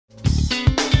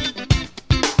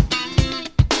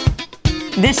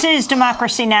This is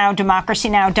Democracy Now!,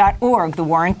 democracynow.org, the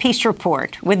War and Peace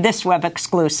Report, with this web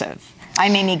exclusive.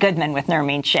 I'm Amy Goodman with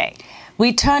Nermeen Sheikh.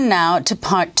 We turn now to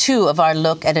part two of our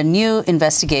look at a new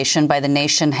investigation by The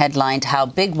Nation headlined How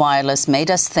Big Wireless Made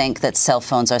Us Think That Cell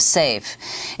Phones Are Safe.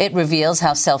 It reveals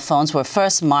how cell phones were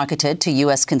first marketed to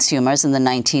U.S. consumers in the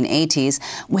 1980s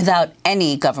without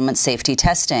any government safety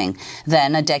testing.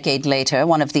 Then, a decade later,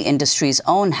 one of the industry's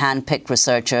own hand-picked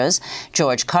researchers,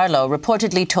 George Carlo,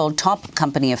 reportedly told top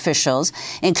company officials,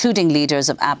 including leaders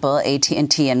of Apple,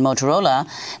 AT&T and Motorola,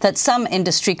 that some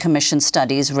industry commission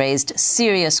studies raised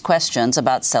serious questions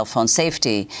about cell phone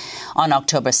safety. On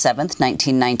October 7,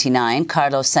 1999,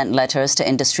 Carlo sent letters to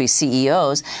industry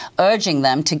CEOs urging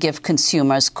them to give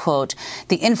consumers, quote,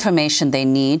 the information they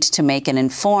need to make an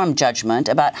informed judgment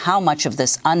about how much of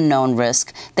this unknown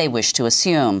risk they wish to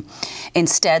assume.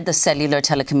 Instead, the Cellular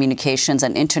Telecommunications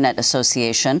and Internet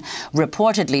Association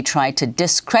reportedly tried to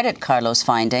discredit Carlo's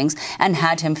findings and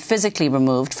had him physically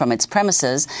removed from its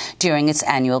premises during its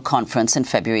annual conference in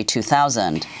February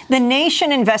 2000. The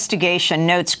Nation investigation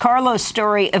notes Carlo's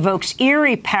story evokes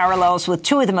eerie parallels with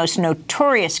two of the most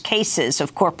notorious cases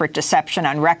of corporate deception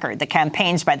on record, the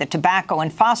campaigns by the tobacco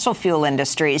and fossil fuel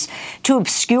industries to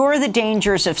obscure the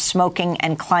dangers of smoking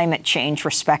and climate change,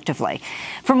 respectively.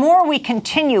 For more, we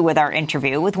continue with our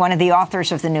interview with one of the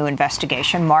authors of the new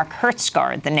investigation, Mark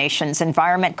Hertsgaard, the Nation's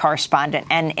environment correspondent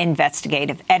and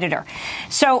investigative editor.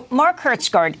 So, Mark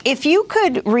Hertsgaard, if you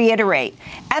could reiterate,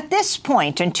 at this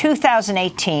point in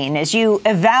 2018, as you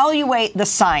evaluate the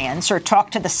science or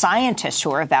talk to the scientists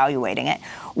who are evaluating it,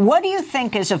 what do you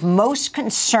think is of most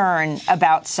concern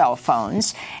about cell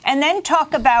phones? And then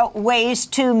talk about ways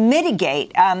to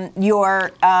mitigate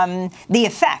the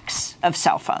effects of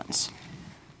cell phones.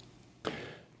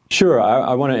 Sure.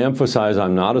 I want to emphasize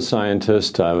I'm not a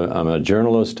scientist. I'm a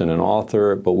journalist and an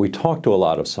author, but we talk to a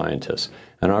lot of scientists.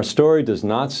 And our story does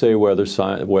not say whether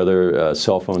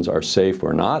cell phones are safe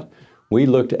or not. We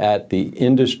looked at the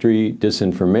industry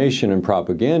disinformation and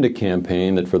propaganda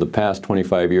campaign that for the past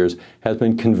 25 years has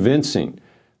been convincing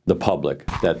the public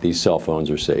that these cell phones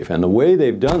are safe. And the way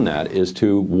they've done that is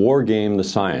to war game the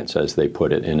science, as they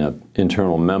put it in an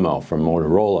internal memo from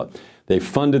Motorola. They've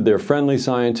funded their friendly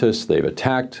scientists. They've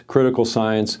attacked critical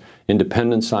science,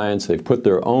 independent science. They've put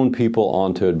their own people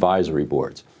onto advisory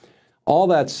boards. All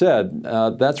that said,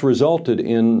 that's resulted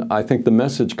in, I think, the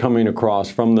message coming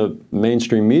across from the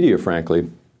mainstream media, frankly,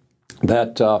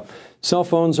 that cell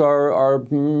phones are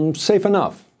safe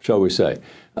enough, shall we say.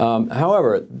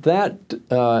 However, that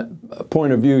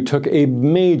point of view took a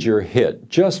major hit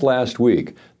just last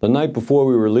week, the night before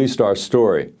we released our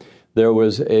story. There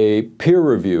was a peer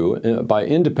review by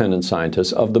independent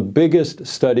scientists of the biggest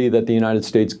study that the United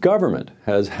States government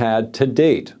has had to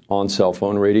date on cell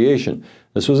phone radiation.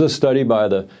 This was a study by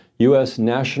the U.S.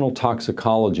 National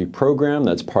Toxicology Program.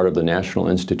 That's part of the National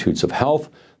Institutes of Health.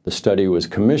 The study was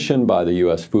commissioned by the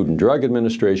U.S. Food and Drug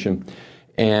Administration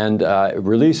and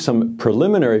released some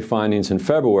preliminary findings in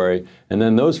February, and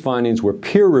then those findings were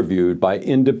peer-reviewed by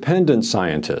independent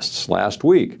scientists last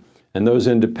week. And those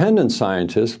independent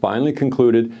scientists finally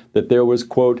concluded that there was,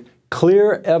 quote,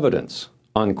 clear evidence,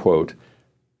 unquote,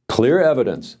 clear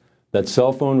evidence that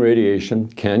cell phone radiation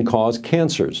can cause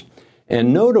cancers.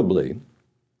 And notably,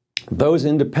 those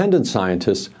independent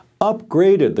scientists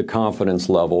upgraded the confidence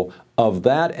level of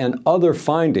that and other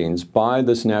findings by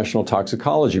this National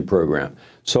Toxicology Program.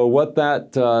 So what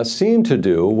that seemed to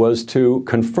do was to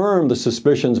confirm the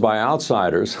suspicions by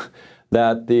outsiders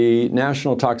that the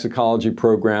National Toxicology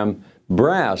Program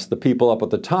brass, the people up at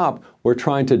the top, were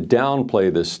trying to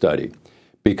downplay this study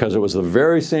because it was the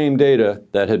very same data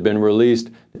that had been released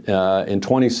in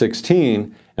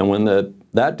 2016, and when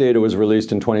that data was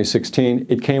released in 2016,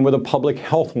 it came with a public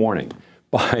health warning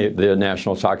by the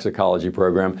National Toxicology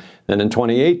Program. Then in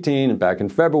 2018, and back in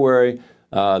February,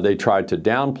 they tried to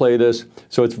downplay this.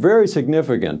 So it's very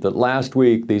significant that last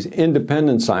week these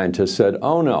independent scientists said,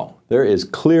 oh no, there is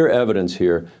clear evidence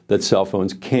here that cell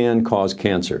phones can cause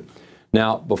cancer.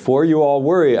 Now, before you all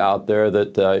worry out there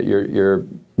that you're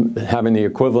having the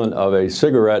equivalent of a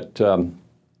cigarette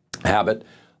habit,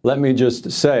 let me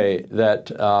just say that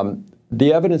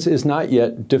the evidence is not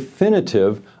yet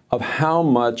definitive of how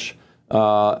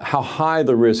high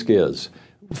the risk is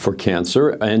for cancer,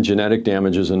 and genetic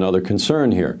damage is another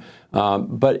concern here.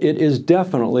 But it is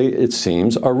definitely, it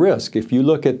seems, a risk. If you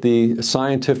look at the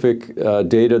scientific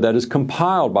data that is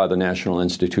compiled by the National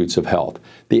Institutes of Health,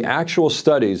 the actual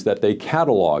studies that they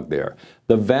catalog there,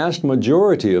 the vast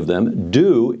majority of them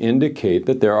do indicate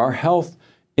that there are health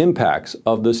impacts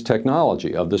of this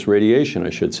technology, of this radiation, I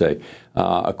should say,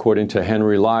 according to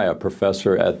Henry Lai, a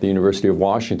professor at the University of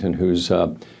Washington who's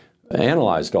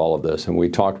analyzed all of this, and we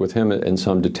talked with him in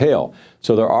some detail.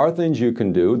 So there are things you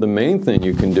can do. The main thing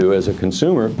you can do as a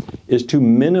consumer is to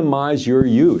minimize your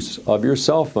use of your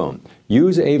cell phone.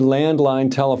 Use a landline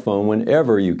telephone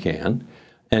whenever you can.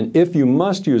 And if you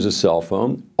must use a cell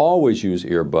phone, always use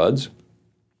earbuds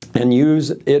and use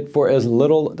it for as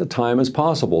little time as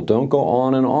possible. Don't go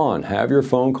on and on. Have your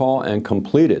phone call and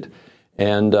complete it.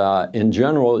 And in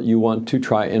general, you want to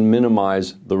try and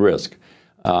minimize the risk.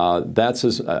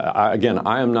 Again,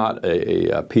 I am not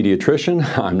a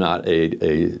pediatrician. I'm not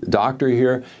a doctor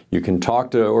here. You can talk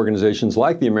to organizations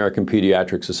like the American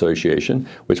Pediatrics Association,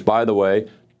 which, by the way,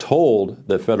 told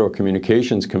the Federal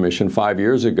Communications Commission 5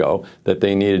 years ago that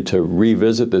they needed to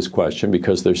revisit this question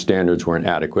because their standards weren't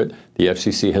adequate. The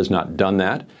FCC has not done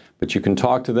that. But you can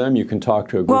talk to them. You can talk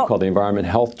to a group called the Environment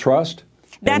Health Trust.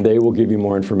 And they will give you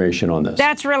more information on this.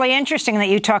 That's really interesting that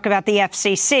you talk about the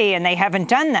FCC, and they haven't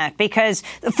done that because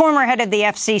the former head of the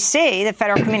FCC, the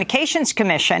Federal Communications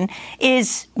Commission,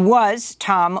 was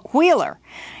Tom Wheeler.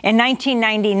 In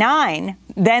 1999,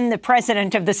 then the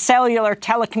president of the Cellular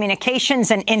Telecommunications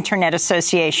and Internet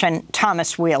Association,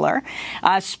 Thomas Wheeler,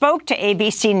 spoke to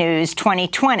ABC News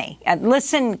 2020.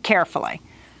 Listen carefully.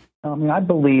 I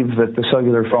believe that the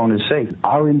cellular phone is safe.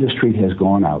 Our industry has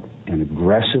gone out and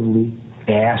aggressively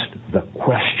asked the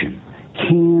question,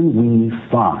 can we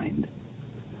find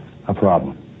a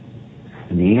problem?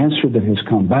 And the answer that has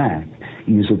come back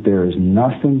is that there is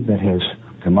nothing that has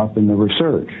come up in the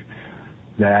research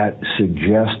that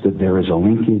suggests that there is a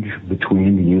linkage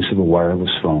between the use of a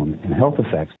wireless phone and health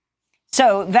effects.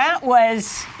 So that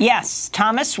was, yes,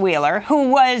 Thomas Wheeler, who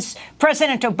was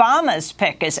President Obama's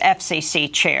pick as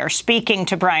FCC chair, speaking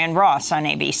to Brian Ross on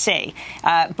ABC.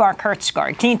 Mark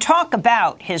Hertsgaard, can you talk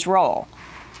about his role?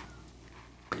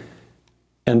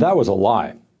 And that was a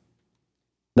lie.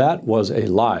 That was a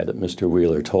lie that Mr.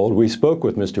 Wheeler told. We spoke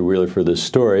with Mr. Wheeler for this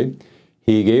story.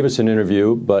 He gave us an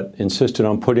interview, but insisted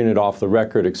on putting it off the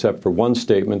record, except for one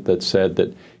statement that said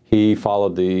that he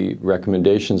followed the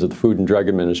recommendations of the Food and Drug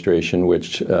Administration,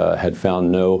 which had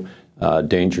found no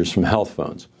dangers from health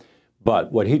phones.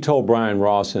 But what he told Brian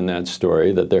Ross in that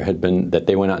story, that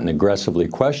they went out and aggressively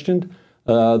questioned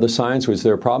the science was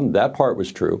their problem, that part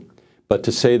was true. But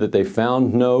to say that they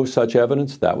found no such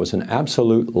evidence, that was an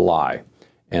absolute lie.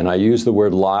 And I use the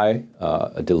word lie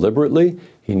deliberately.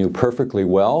 He knew perfectly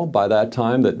well by that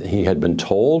time that he had been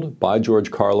told by George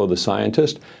Carlo, the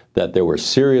scientist, that there were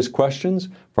serious questions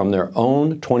from their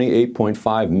own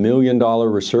 $28.5 million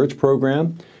research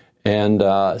program. And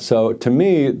so to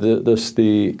me,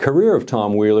 the career of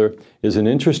Tom Wheeler is an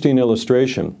interesting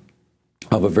illustration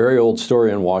of a very old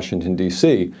story in Washington,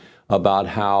 D.C. about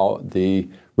how the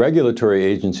regulatory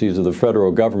agencies of the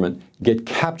federal government get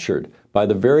captured by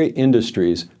the very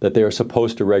industries that they are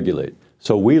supposed to regulate.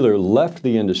 So Wheeler left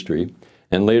the industry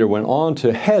and later went on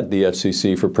to head the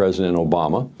FCC for President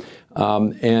Obama.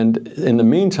 And in the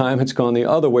meantime, it's gone the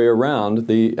other way around.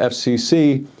 The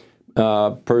FCC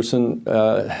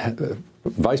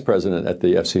vice president at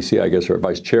the FCC, I guess, or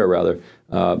vice chair rather,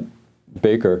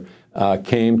 Baker,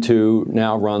 came to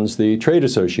now runs the Trade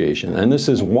Association. And this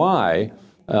is why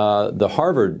the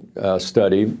Harvard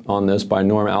study on this by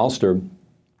Norm Alster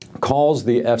calls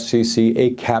the FCC a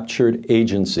captured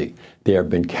agency. They have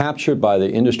been captured by the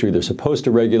industry they're supposed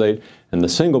to regulate. And the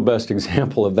single best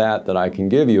example of that I can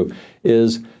give you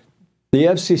is the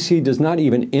FCC does not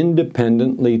even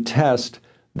independently test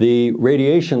the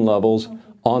radiation levels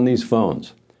on these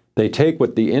phones. They take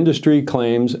what the industry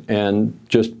claims and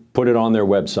just put it on their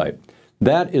website.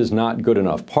 That is not good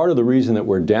enough. Part of the reason that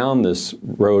we're down this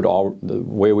road all the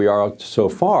way we are so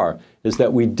far is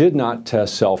that we did not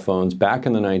test cell phones back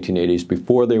in the 1980s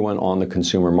before they went on the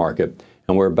consumer market.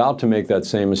 And we're about to make that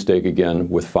same mistake again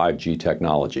with 5G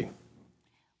technology.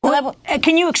 Well,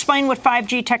 can you explain what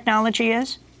 5G technology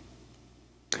is?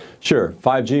 Sure.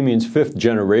 5G means fifth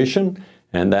generation,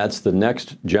 and that's the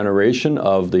next generation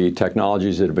of the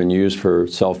technologies that have been used for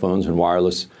cell phones and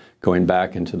wireless going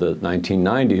back into the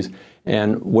 1990s.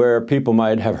 And where people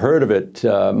might have heard of it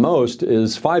most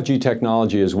is 5G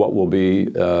technology is what will be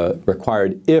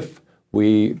required if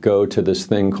we go to this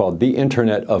thing called the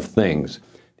Internet of Things.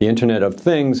 The Internet of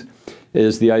Things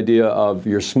is the idea of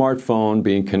your smartphone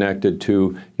being connected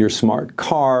to your smart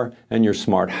car and your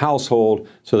smart household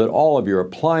so that all of your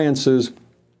appliances,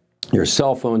 your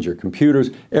cell phones, your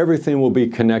computers, everything will be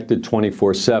connected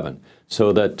 24/7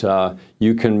 so that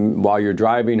you can, while you're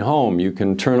driving home, you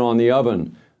can turn on the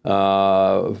oven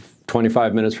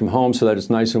 25 minutes from home so that it's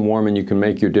nice and warm and you can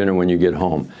make your dinner when you get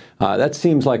home. That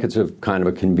seems like it's a kind of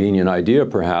a convenient idea,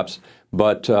 perhaps.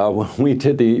 But when we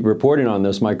did the reporting on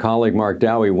this, my colleague Mark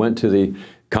Dowie went to the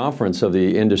conference of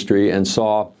the industry and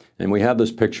saw, and we have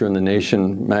this picture in the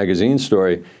Nation magazine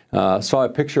story, saw a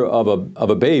picture of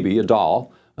a baby, a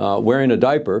doll, wearing a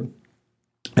diaper,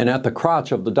 and at the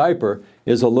crotch of the diaper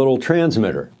is a little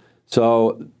transmitter.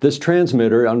 So this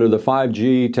transmitter, under the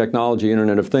 5G technology,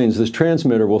 Internet of Things, this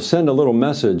transmitter will send a little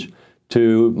message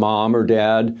to mom or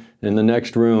dad in the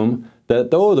next room that,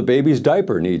 oh, the baby's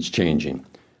diaper needs changing.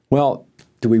 Well,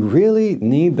 do we really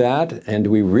need that? And do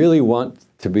we really want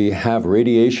to have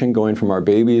radiation going from our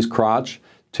baby's crotch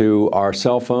to our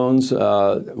cell phones?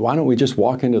 Why don't we just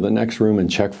walk into the next room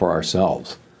and check for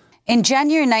ourselves? In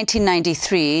January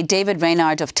 1993, David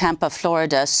Reynard of Tampa,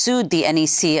 Florida, sued the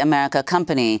NEC America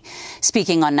company.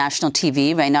 Speaking on national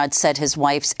TV, Reynard said his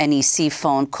wife's NEC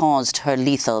phone caused her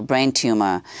lethal brain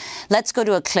tumor. Let's go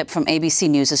to a clip from ABC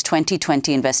News'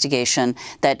 2020 investigation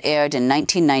that aired in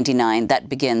 1999 that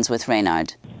begins with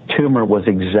Reynard. Tumor was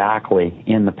exactly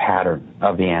in the pattern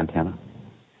of the antenna.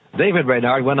 David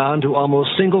Reynard went on to almost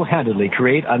single-handedly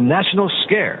create a national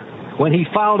scare when he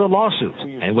filed a lawsuit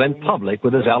and went public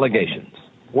with his allegations.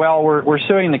 Well, we're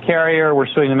suing the carrier, we're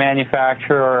suing the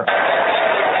manufacturer.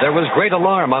 There was great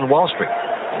alarm on Wall Street.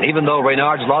 And even though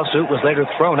Reynard's lawsuit was later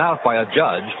thrown out by a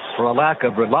judge for a lack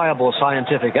of reliable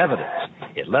scientific evidence,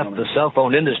 it left the cell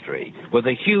phone industry with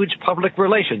a huge public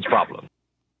relations problem.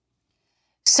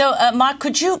 So, Mark,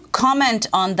 could you comment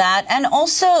on that and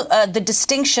also the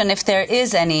distinction, if there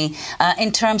is any,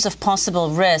 in terms of possible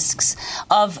risks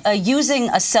of using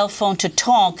a cell phone to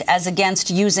talk as against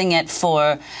using it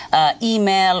for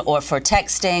email or for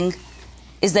texting?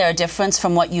 Is there a difference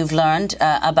from what you've learned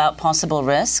about possible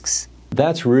risks?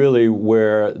 That's really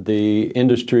where the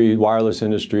wireless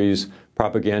industry's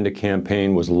propaganda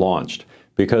campaign was launched.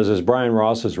 Because as Brian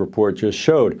Ross's report just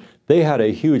showed, they had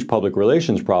a huge public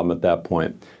relations problem at that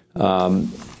point.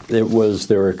 There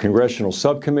were congressional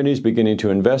subcommittees beginning to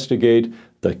investigate.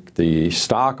 The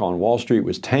stock on Wall Street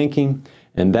was tanking.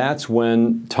 And that's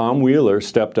when Tom Wheeler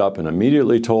stepped up and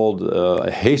immediately told a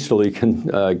hastily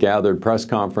gathered press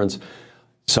conference,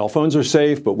 cell phones are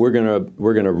safe, but we're going to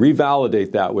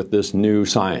revalidate that with this new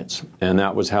science. And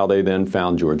that was how they then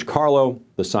found George Carlo,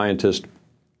 the scientist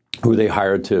who they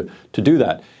hired to do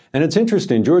that. And it's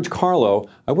interesting, George Carlo,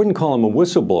 I wouldn't call him a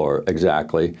whistleblower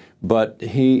exactly, but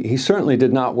he certainly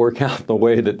did not work out the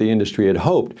way that the industry had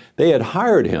hoped. They had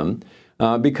hired him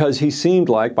because he seemed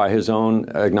like, by his own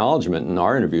acknowledgement in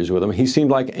our interviews with him, he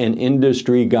seemed like an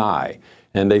industry guy.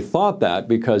 And they thought that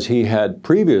because he had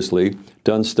previously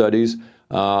done studies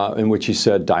in which he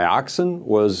said dioxin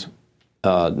was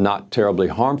not terribly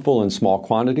harmful in small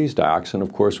quantities. Dioxin,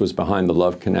 of course, was behind the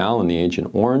Love Canal and the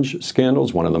Agent Orange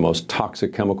scandals, one of the most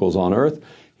toxic chemicals on Earth.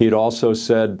 He'd also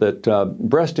said that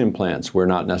breast implants were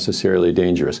not necessarily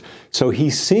dangerous. So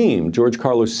George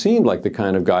Carlo seemed like the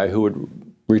kind of guy who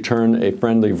would return a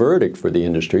friendly verdict for the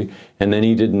industry, and then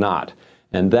he did not.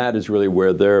 And that is really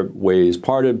where their ways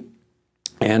parted.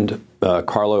 And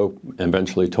Carlo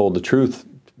eventually told the truth,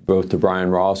 both to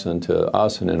Brian Ross and to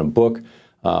us, and in a book,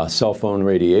 Cell Phone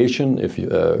Radiation, if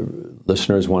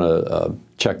listeners want to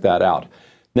check that out.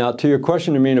 Now, to your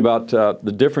question, Amin, about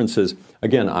the differences,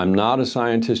 again, I'm not a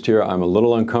scientist here. I'm a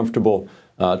little uncomfortable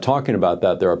talking about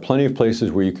that. There are plenty of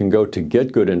places where you can go to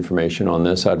get good information on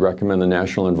this. I'd recommend the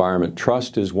National Environment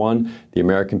Trust is one. The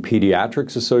American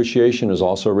Pediatrics Association has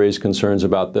also raised concerns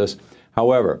about this.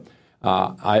 However,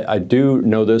 I do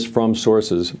know this from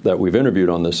sources that we've interviewed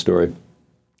on this story,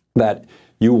 that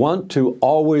you want to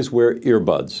always wear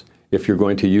earbuds if you're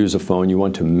going to use a phone. You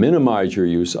want to minimize your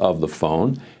use of the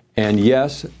phone. And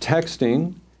yes,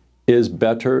 texting is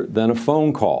better than a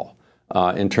phone call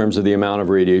in terms of the amount of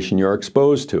radiation you're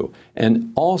exposed to.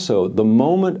 And also, the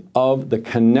moment of the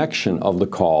connection of the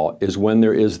call is when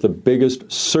there is the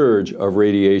biggest surge of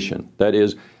radiation. That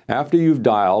is, after you've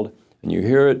dialed and you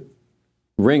hear it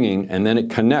ringing and then it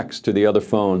connects to the other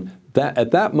phone, at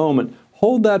that moment,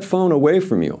 hold that phone away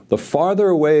from you. The farther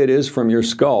away it is from your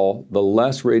skull, the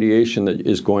less radiation that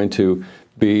is going to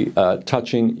be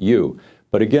touching you.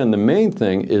 But again, the main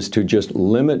thing is to just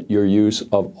limit your use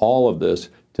of all of this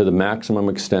to the maximum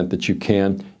extent that you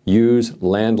can. Use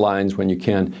landlines when you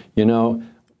can. You know,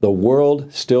 the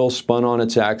world still spun on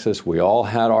its axis. We all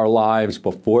had our lives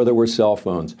before there were cell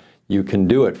phones. You can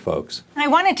do it, folks. I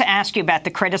wanted to ask you about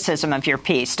the criticism of your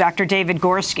piece. Dr. David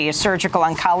Gorski, a surgical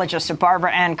oncologist at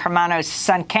Barbara Ann Carmano's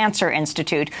Sun Cancer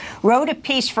Institute, wrote a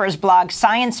piece for his blog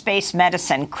Science-Based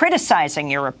Medicine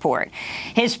criticizing your report.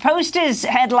 His post is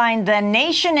headlined, "The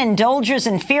Nation Indulges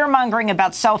in Fear-Mongering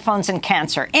About Cell Phones and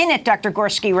Cancer." In it, Dr.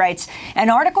 Gorski writes, an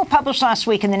article published last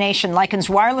week in The Nation likens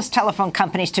wireless telephone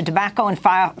companies to tobacco and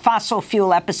fossil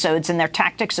fuel episodes in their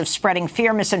tactics of spreading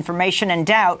fear, misinformation, and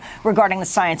doubt regarding the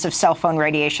science of cell phone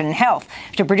radiation and health.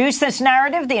 To produce this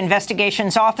narrative, the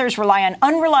investigation's authors rely on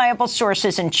unreliable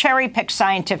sources and cherry-pick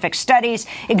scientific studies,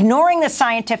 ignoring the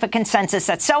scientific consensus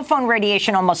that cell phone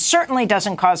radiation almost certainly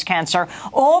doesn't cause cancer,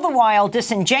 all the while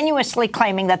disingenuously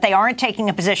claiming that they aren't taking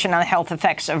a position on the health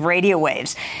effects of radio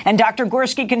waves. And Dr.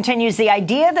 Gorski continues, the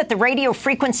idea that the radio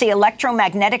frequency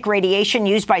electromagnetic radiation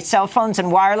used by cell phones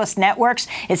and wireless networks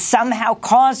is somehow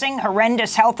causing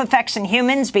horrendous health effects in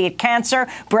humans, be it cancer,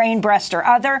 brain, breast, or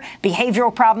other,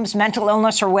 behavioral problems, mental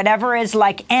illness, or whatever, is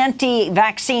like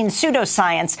anti-vaccine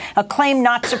pseudoscience, a claim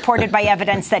not supported by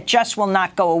evidence that just will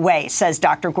not go away, says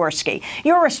Dr. Gorski.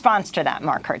 Your response to that,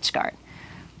 Mark Hertsgaard?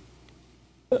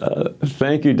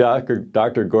 Thank you, Dr.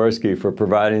 Gorski, for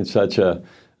providing such a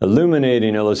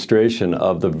illuminating illustration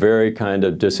of the very kind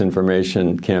of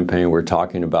disinformation campaign we're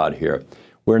talking about here.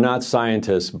 We're not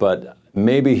scientists, but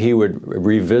maybe he would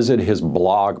revisit his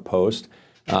blog post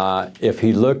if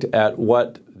he looked at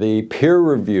what the peer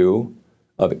review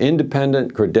of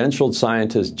independent credentialed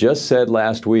scientists just said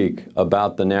last week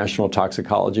about the National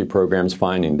Toxicology Program's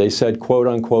finding. They said, quote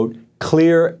unquote,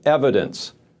 clear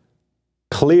evidence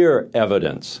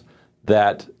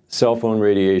that cell phone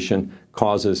radiation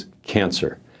causes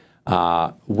cancer.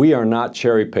 We are not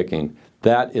cherry picking.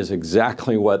 That is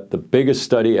exactly what the biggest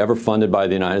study ever funded by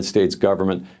the United States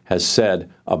government has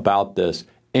said about this.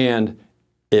 And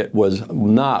it was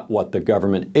not what the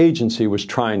government agency was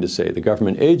trying to say. The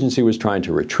government agency was trying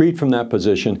to retreat from that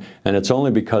position, and it's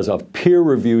only because of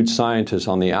peer-reviewed scientists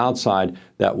on the outside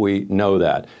that we know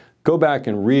that. Go back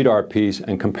and read our piece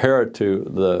and compare it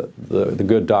to the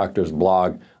good doctor's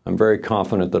blog. I'm very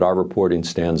confident that our reporting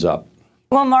stands up.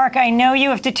 Well, Mark, I know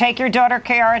you have to take your daughter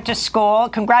Kiara to school.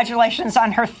 Congratulations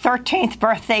on her 13th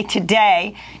birthday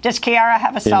today. Does Kiara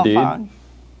have a cell phone?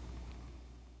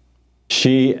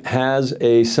 She has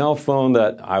a cell phone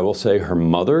that I will say her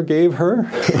mother gave her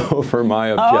over my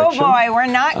objection. Oh, boy, we're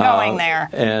not going there.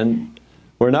 And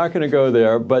we're not going to go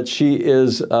there, but she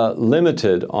is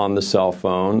limited on the cell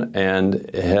phone and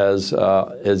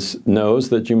knows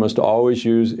that you must always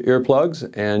use earplugs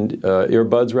and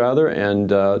earbuds, rather, and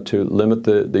to limit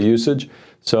the usage.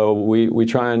 So we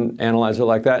try and analyze it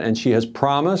like that. And she has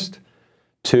promised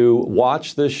to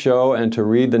watch this show and to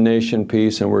read the Nation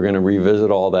piece, and we're going to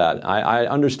revisit all that. I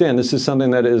understand this is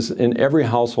something that is in every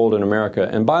household in America.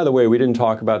 And by the way, we didn't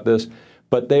talk about this,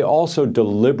 but they also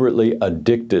deliberately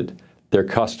addicted their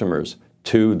customers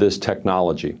to this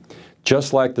technology.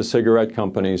 Just like the cigarette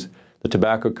companies, the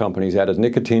tobacco companies added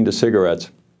nicotine to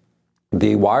cigarettes,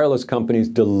 the wireless companies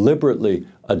deliberately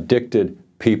addicted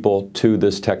people to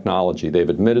this technology. They've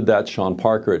admitted that. Sean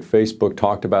Parker at Facebook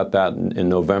talked about that in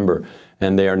November,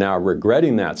 and they are now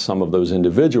regretting that, some of those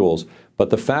individuals. But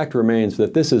the fact remains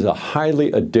that this is a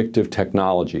highly addictive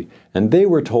technology, and they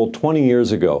were told 20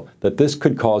 years ago that this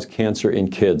could cause cancer in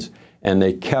kids, and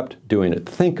they kept doing it.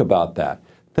 Think about that.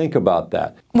 Think about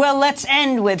that. Well, let's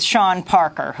end with Sean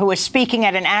Parker, who was speaking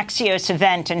at an Axios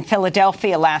event in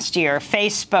Philadelphia last year.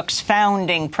 Facebook's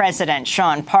founding president,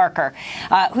 Sean Parker,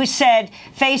 who said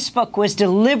Facebook was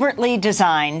deliberately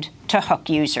designed to hook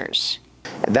users.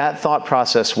 That thought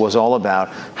process was all about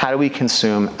how do we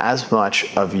consume as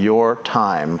much of your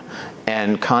time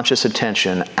and conscious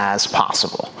attention as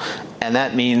possible. And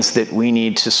that means that we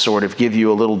need to sort of give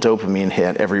you a little dopamine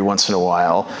hit every once in a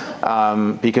while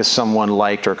because someone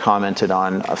liked or commented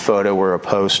on a photo or a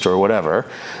post or whatever.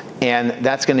 And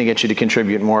that's going to get you to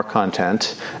contribute more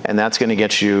content, and that's going to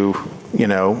get you,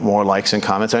 more likes and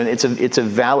comments. I mean, it's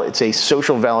a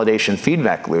social validation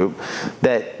feedback loop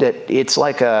that it's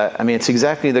like it's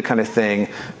exactly the kind of thing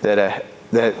that a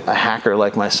hacker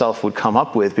like myself would come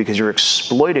up with, because you're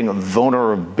exploiting a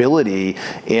vulnerability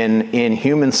in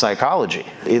human psychology.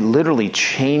 It literally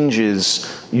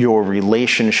changes your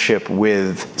relationship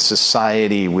with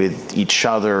society, with each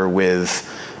other, with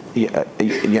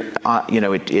it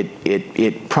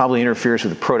probably interferes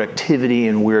with productivity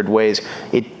in weird ways.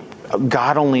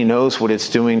 God only knows what it's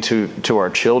doing to our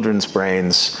children's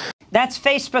brains. That's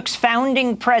Facebook's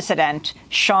founding president,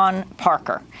 Sean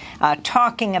Parker,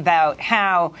 talking about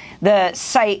how the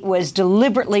site was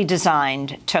deliberately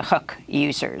designed to hook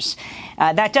users.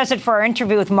 That does it for our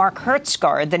interview with Mark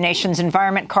Hertsgaard, the Nation's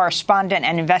environment correspondent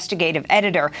and investigative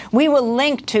editor. We will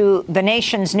link to the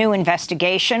Nation's new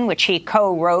investigation, which he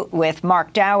co-wrote with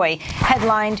Mark Dowie,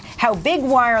 headlined, How Big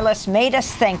Wireless Made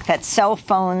Us Think That Cell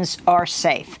Phones Are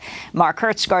Safe. Mark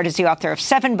Hertsgaard is the author of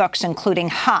 7 books, including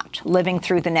Hot, Living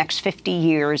Through the Next 50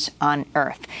 Years on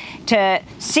Earth. To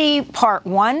see part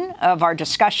 1 of our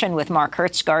discussion with Mark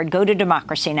Hertsgaard, go to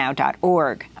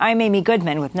democracynow.org. I'm Amy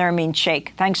Goodman with Nermeen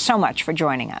Sheikh. Thanks so much for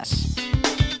joining us.